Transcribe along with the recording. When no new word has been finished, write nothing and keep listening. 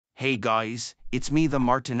Hey guys, it's me the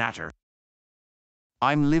Martinator.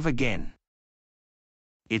 I'm live again.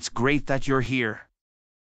 It's great that you're here.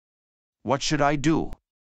 What should I do?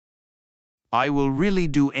 I will really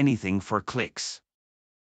do anything for clicks.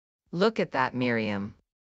 Look at that, Miriam.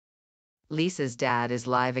 Lisa's dad is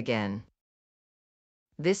live again.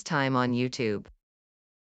 This time on YouTube.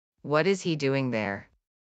 What is he doing there?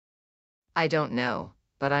 I don't know,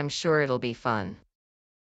 but I'm sure it'll be fun.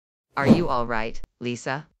 Are you all right,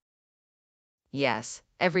 Lisa? Yes,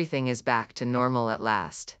 everything is back to normal at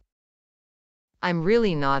last. I'm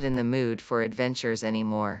really not in the mood for adventures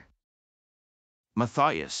anymore.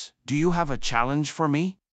 Matthias, do you have a challenge for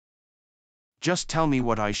me? Just tell me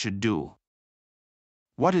what I should do.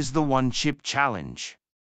 What is the one chip challenge?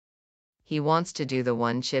 He wants to do the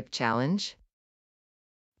one chip challenge?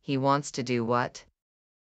 He wants to do what?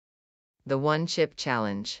 The one chip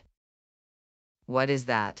challenge. What is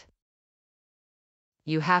that?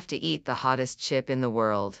 You have to eat the hottest chip in the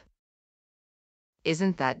world.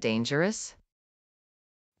 Isn't that dangerous?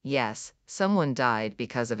 Yes, someone died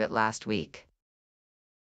because of it last week.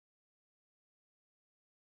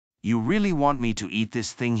 You really want me to eat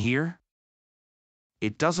this thing here?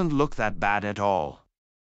 It doesn't look that bad at all.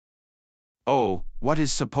 Oh, what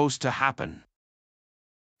is supposed to happen?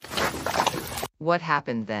 What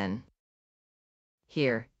happened then?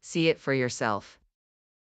 Here, see it for yourself.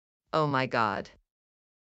 Oh my God.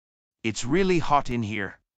 It's really hot in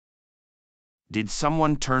here. Did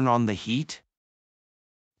someone turn on the heat?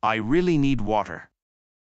 I really need water.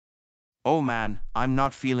 Oh man, I'm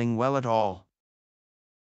not feeling well at all.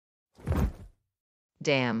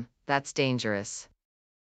 Damn, that's dangerous.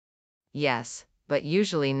 Yes, but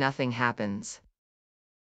usually nothing happens.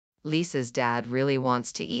 Lisa's dad really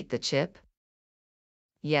wants to eat the chip?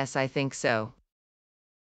 Yes, I think so.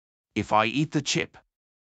 If I eat the chip,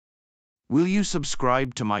 will you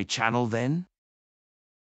subscribe to my channel then?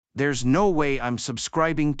 There's no way I'm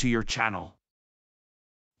subscribing to your channel.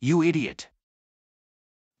 You idiot.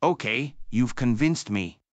 Okay, you've convinced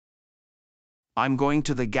me. I'm going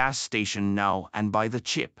to the gas station now and buy the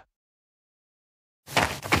chip.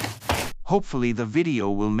 Hopefully the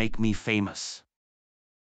video will make me famous.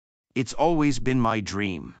 It's always been my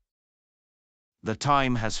dream. The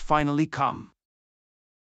time has finally come.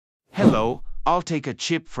 Hello, I'll take a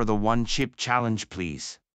chip for the one chip challenge,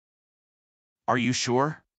 please. Are you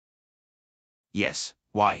sure? Yes,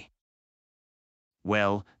 why?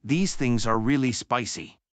 Well, these things are really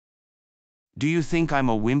spicy. Do you think I'm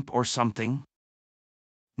a wimp or something?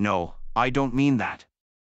 No, I don't mean that.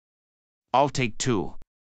 I'll take 2.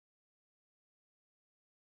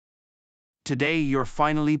 Today you're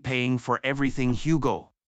finally paying for everything,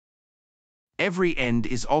 Hugo. Every end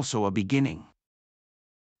is also a beginning.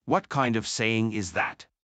 What kind of saying is that?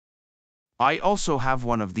 I also have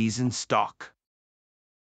one of these in stock.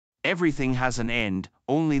 Everything has an end,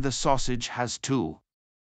 only the sausage has 2.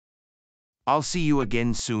 I'll see you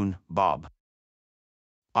again soon, Bob.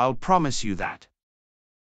 I'll promise you that.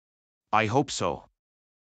 I hope so.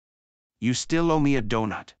 You still owe me a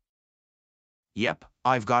donut. Yep,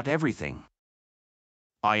 I've got everything.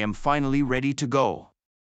 I am finally ready to go.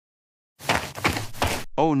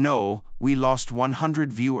 Oh no, we lost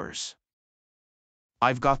 100 viewers.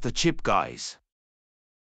 I've got the chip, guys.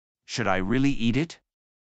 Should I really eat it?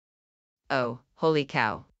 Oh, holy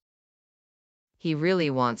cow. He really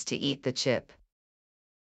wants to eat the chip.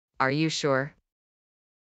 Are you sure?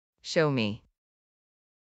 Show me.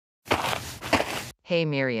 Hey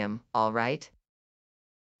Miriam, all right?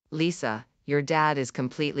 Lisa, your dad is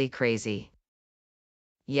completely crazy.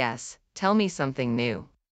 Yes, tell me something new.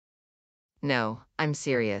 No, I'm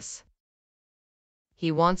serious.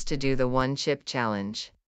 He wants to do the one chip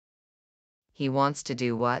challenge. He wants to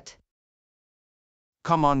do what?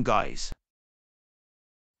 Come on, guys.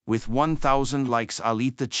 With 1,000 likes, I'll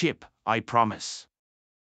eat the chip, I promise.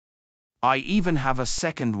 I even have a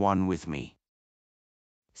second one with me.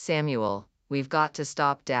 Samuel, we've got to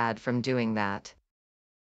stop Dad from doing that.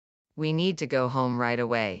 We need to go home right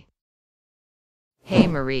away. Hey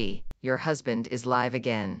Marie, your husband is live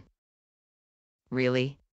again.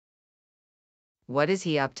 Really? What is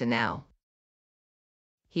he up to now?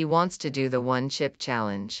 He wants to do the one chip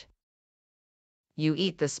challenge. You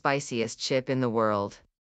eat the spiciest chip in the world.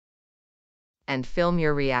 And film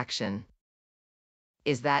your reaction.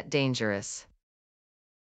 Is that dangerous?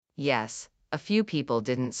 Yes, a few people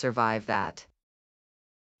didn't survive that.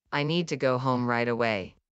 I need to go home right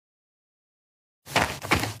away.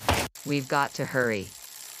 We've got to hurry.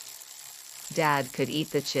 Dad could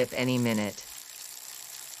eat the chip any minute.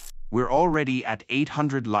 We're already at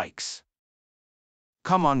 800 likes.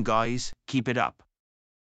 Come on, guys, keep it up.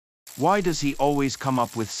 Why does he always come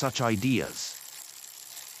up with such ideas?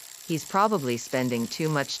 He's probably spending too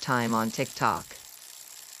much time on TikTok.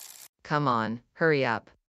 Come on, hurry up.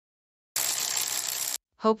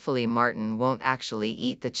 Hopefully Martin won't actually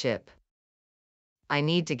eat the chip. I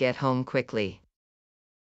need to get home quickly.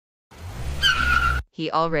 He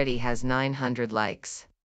already has 900 likes.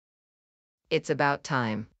 It's about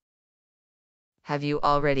time. Have you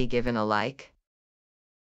already given a like?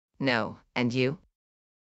 No, and you?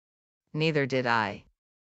 Neither did I.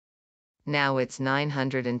 Now it's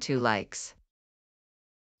 902 likes.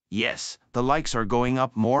 Yes, the likes are going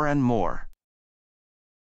up more and more.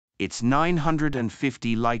 It's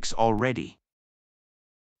 950 likes already.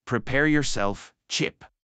 Prepare yourself, Chip.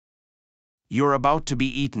 You're about to be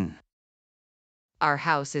eaten. Our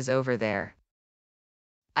house is over there.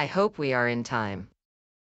 I hope we are in time.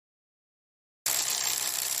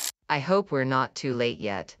 I hope we're not too late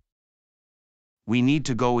yet. We need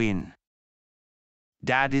to go in.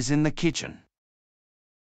 Dad is in the kitchen.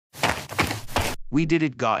 We did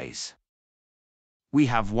it, guys. We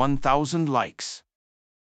have 1,000 likes.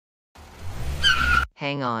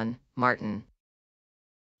 Hang on, Martin.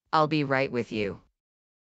 I'll be right with you.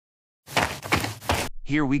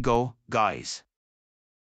 Here we go, guys.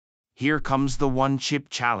 Here comes the one chip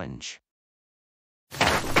challenge.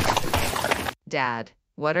 Dad,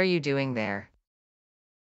 what are you doing there?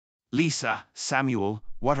 Lisa, Samuel,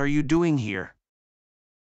 what are you doing here?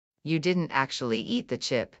 You didn't actually eat the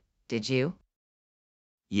chip, did you?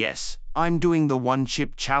 Yes, I'm doing the one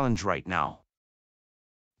chip challenge right now.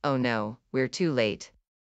 Oh no, we're too late.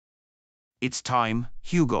 It's time,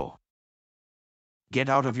 Hugo. Get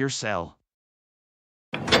out of your cell.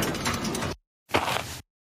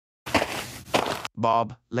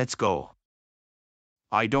 Bob, let's go.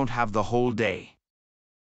 I don't have the whole day.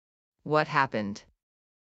 What happened?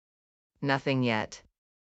 Nothing yet.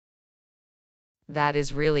 That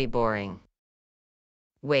is really boring.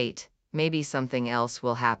 Wait, maybe something else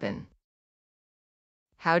will happen.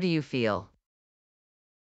 How do you feel?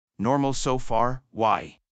 Normal so far,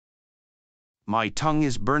 why? My tongue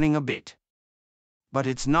is burning a bit. But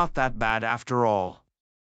it's not that bad after all.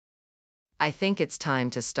 I think it's time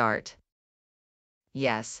to start.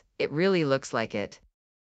 Yes, it really looks like it.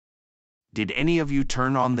 Did any of you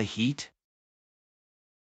turn on the heat?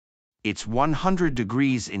 It's 100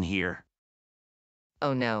 degrees in here.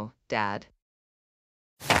 Oh no, Dad.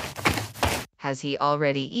 Has he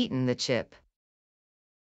already eaten the chip?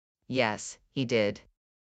 Yes, he did.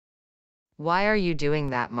 Why are you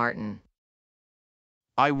doing that, Martin?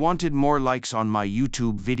 I wanted more likes on my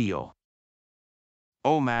YouTube video.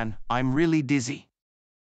 Oh man, I'm really dizzy.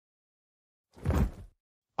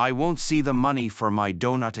 I won't see the money for my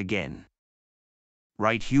donut again.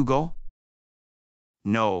 Right, Hugo?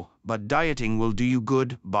 No, but dieting will do you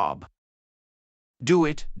good, Bob. Do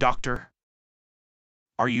it, doctor.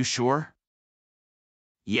 Are you sure?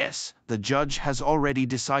 Yes, the judge has already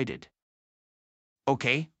decided.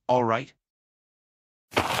 Okay, all right.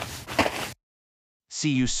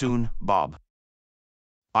 See you soon, Bob.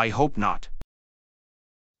 I hope not.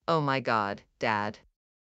 Oh my God, Dad.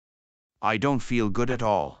 I don't feel good at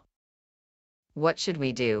all. What should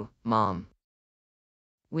we do, Mom?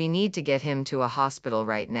 We need to get him to a hospital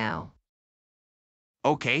right now.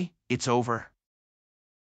 Okay, it's over.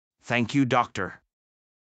 Thank you, doctor.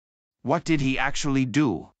 What did he actually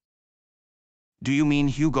do? Do you mean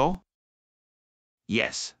Hugo?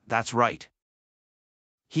 Yes, that's right.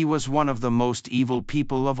 He was one of the most evil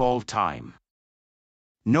people of all time.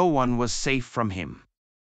 No one was safe from him.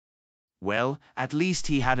 Well, at least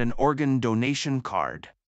he had an organ donation card.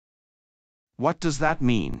 What does that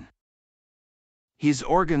mean? His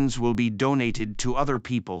organs will be donated to other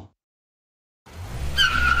people.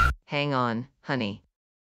 Hang on, honey.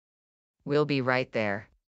 We'll be right there.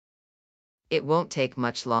 It won't take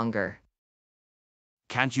much longer.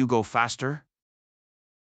 Can't you go faster?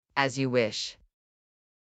 As you wish.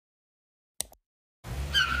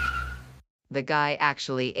 The guy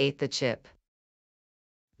actually ate the chip.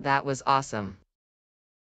 That was awesome.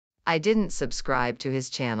 I didn't subscribe to his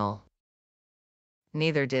channel.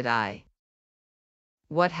 Neither did I.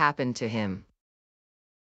 What happened to him?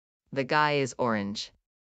 The guy is orange.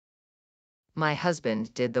 My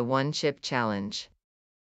husband did the one chip challenge.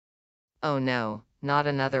 Oh no, not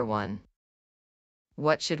another one.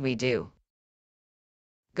 What should we do?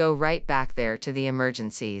 Go right back there to the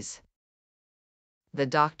emergencies. The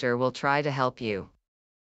doctor will try to help you.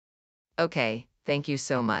 Okay, thank you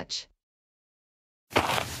so much.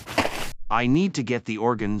 I need to get the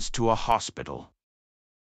organs to a hospital.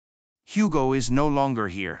 Hugo is no longer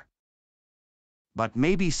here. But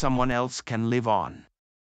maybe someone else can live on.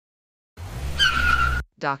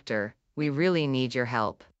 Doctor, we really need your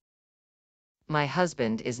help. My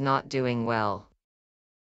husband is not doing well.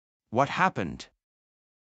 What happened?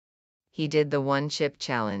 He did the one-chip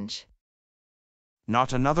challenge.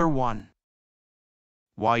 Not another one.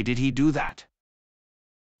 Why did he do that?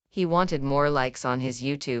 He wanted more likes on his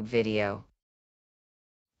YouTube video.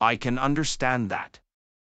 I can understand that.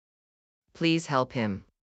 Please help him.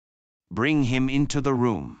 Bring him into the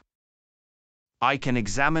room. I can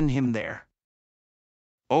examine him there.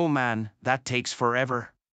 Oh man, that takes forever.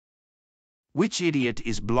 Which idiot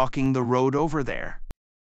is blocking the road over there?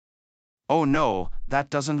 Oh no, that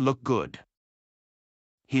doesn't look good.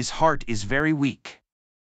 His heart is very weak.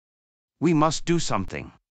 We must do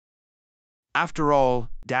something. After all,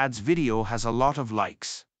 Dad's video has a lot of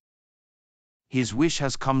likes. His wish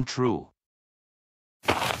has come true.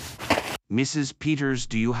 Mrs. Peters,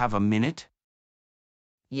 do you have a minute?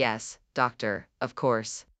 Yes, doctor, of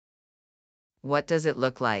course. What does it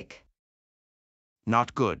look like?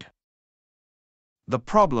 Not good. The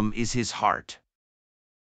problem is his heart.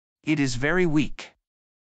 It is very weak.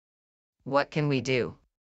 What can we do?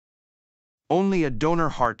 Only a donor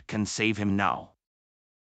heart can save him now.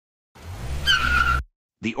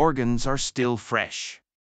 The organs are still fresh.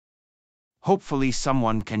 Hopefully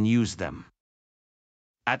someone can use them.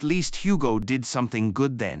 At least Hugo did something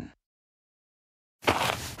good then.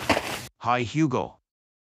 Hi Hugo.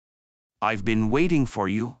 I've been waiting for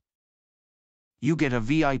you. You get a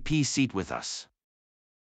VIP seat with us.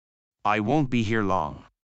 I won't be here long.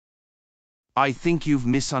 I think you've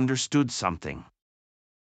misunderstood something.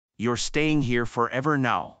 You're staying here forever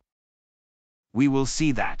now. We will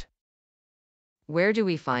see that. Where do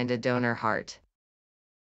we find a donor heart?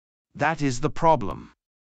 That is the problem.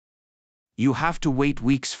 You have to wait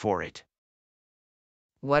weeks for it.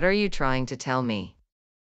 What are you trying to tell me?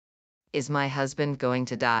 Is my husband going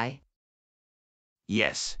to die?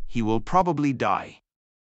 Yes, he will probably die.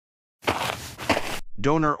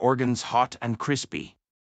 Donor organs hot and crispy.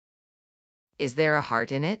 Is there a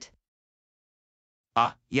heart in it?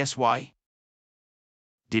 Yes, why?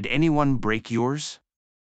 Did anyone break yours?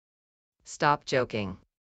 Stop joking.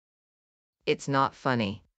 It's not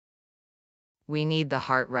funny. We need the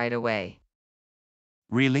heart right away.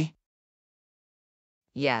 Really?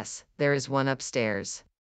 Yes, there is one upstairs.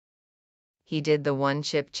 He did the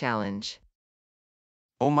one-chip challenge.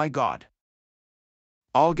 Oh my God.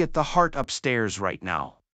 I'll get the heart upstairs right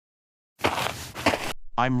now.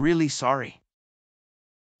 I'm really sorry.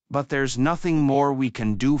 But there's nothing more we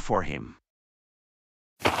can do for him.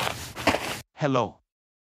 Hello.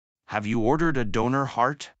 Have you ordered a donor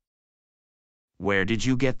heart? Where did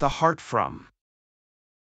you get the heart from?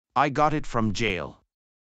 I got it from jail.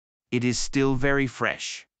 It is still very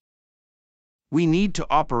fresh. We need to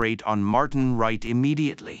operate on Martin right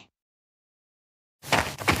immediately.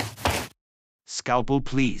 Scalpel,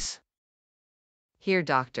 please. Here,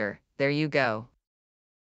 doctor, there you go.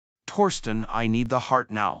 Torsten, I need the heart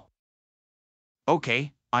now.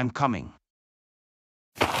 Okay, I'm coming.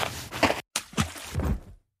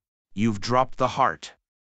 You've dropped the heart.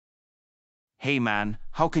 Hey man,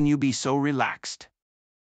 how can you be so relaxed?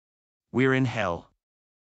 We're in hell.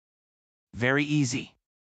 Very easy.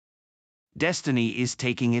 Destiny is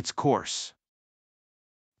taking its course.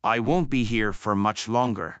 I won't be here for much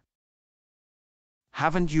longer.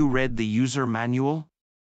 Haven't you read the user manual?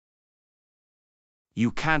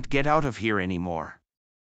 You can't get out of here anymore.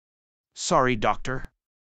 Sorry, doctor.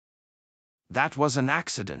 That was an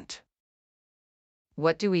accident.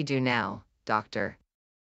 What do we do now, doctor?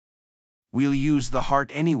 We'll use the heart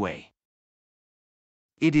anyway.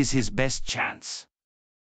 It is his best chance.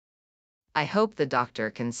 I hope the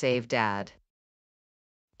doctor can save Dad.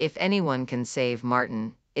 If anyone can save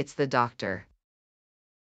Martin, it's the doctor.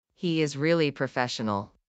 He is really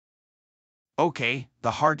professional. Okay,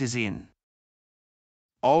 the heart is in.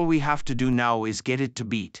 All we have to do now is get it to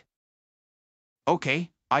beat.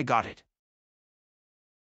 Okay, I got it.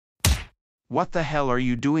 What the hell are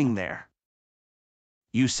you doing there?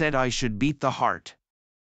 You said I should beat the heart.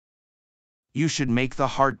 You should make the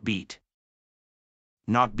heart beat.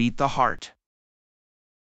 Not beat the heart.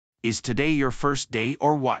 Is today your first day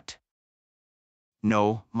or what?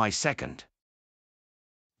 No, my second.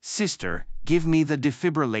 Sister, give me the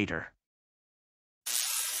defibrillator.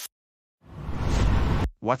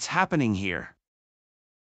 What's happening here?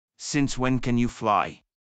 Since when can you fly?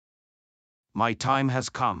 My time has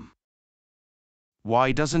come.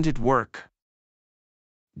 Why doesn't it work?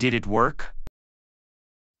 Did it work?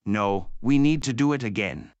 No, we need to do it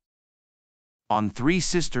again. On 3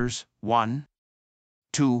 sisters, 1,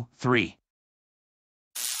 2, 3.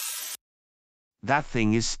 That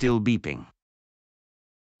thing is still beeping.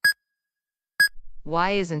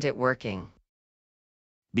 Why isn't it working?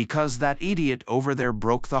 Because that idiot over there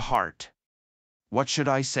broke the heart. What should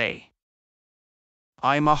I say?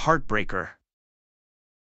 I'm a heartbreaker.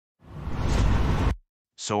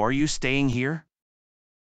 So are you staying here?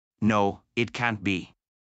 No, it can't be.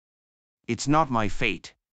 It's not my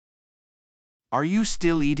fate. Are you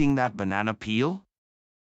still eating that banana peel?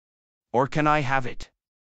 Or can I have it?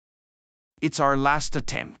 It's our last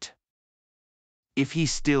attempt. If he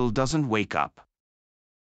still doesn't wake up,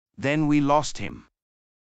 then we lost him.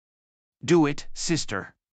 Do it,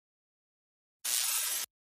 sister.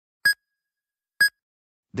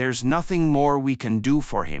 There's nothing more we can do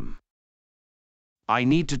for him. I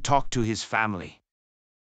need to talk to his family.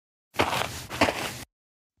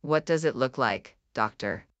 What does it look like,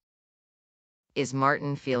 doctor? Is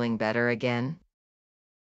Martin feeling better again?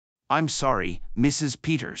 I'm sorry, Mrs.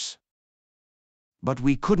 Peters. But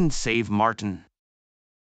we couldn't save Martin.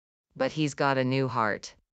 But he's got a new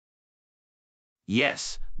heart.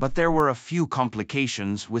 Yes, but there were a few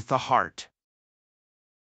complications with the heart.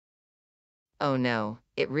 Oh no,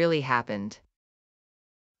 it really happened.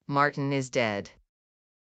 Martin is dead.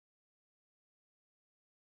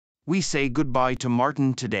 We say goodbye to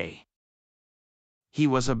Martin today. He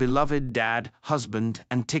was a beloved dad, husband,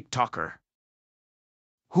 and TikToker.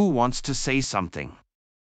 Who wants to say something?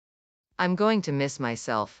 I'm going to miss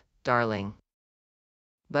myself, darling.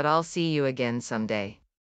 But I'll see you again someday.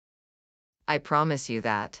 I promise you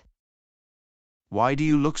that. Why do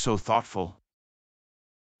you look so thoughtful?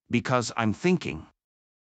 Because I'm thinking.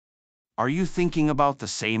 Are you thinking about the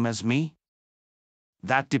same as me?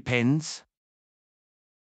 That depends.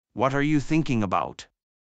 What are you thinking about?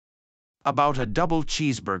 About a double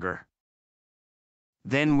cheeseburger.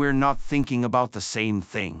 Then we're not thinking about the same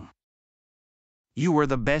thing. You were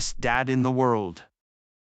the best dad in the world.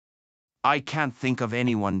 I can't think of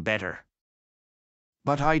anyone better.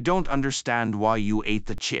 But I don't understand why you ate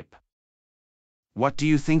the chip. What do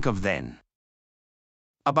you think of then?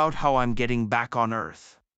 About how I'm getting back on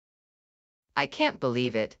Earth. I can't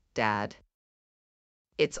believe it, Dad.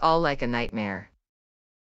 It's all like a nightmare.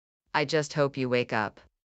 I just hope you wake up.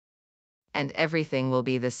 And everything will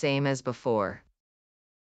be the same as before.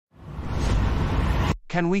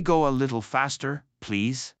 Can we go a little faster,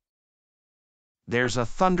 please? There's a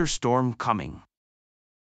thunderstorm coming.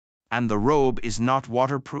 And the robe is not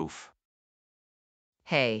waterproof.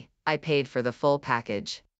 Hey, I paid for the full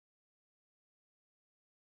package.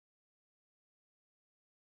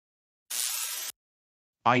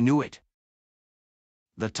 I knew it.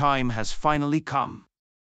 The time has finally come.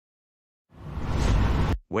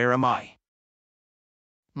 Where am I?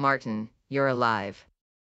 Martin, you're alive.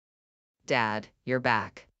 Dad, you're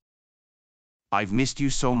back. I've missed you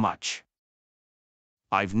so much.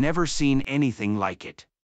 I've never seen anything like it.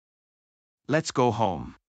 Let's go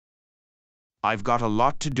home. I've got a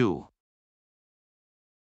lot to do.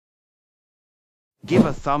 Give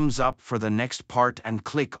a thumbs up for the next part and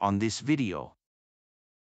click on this video.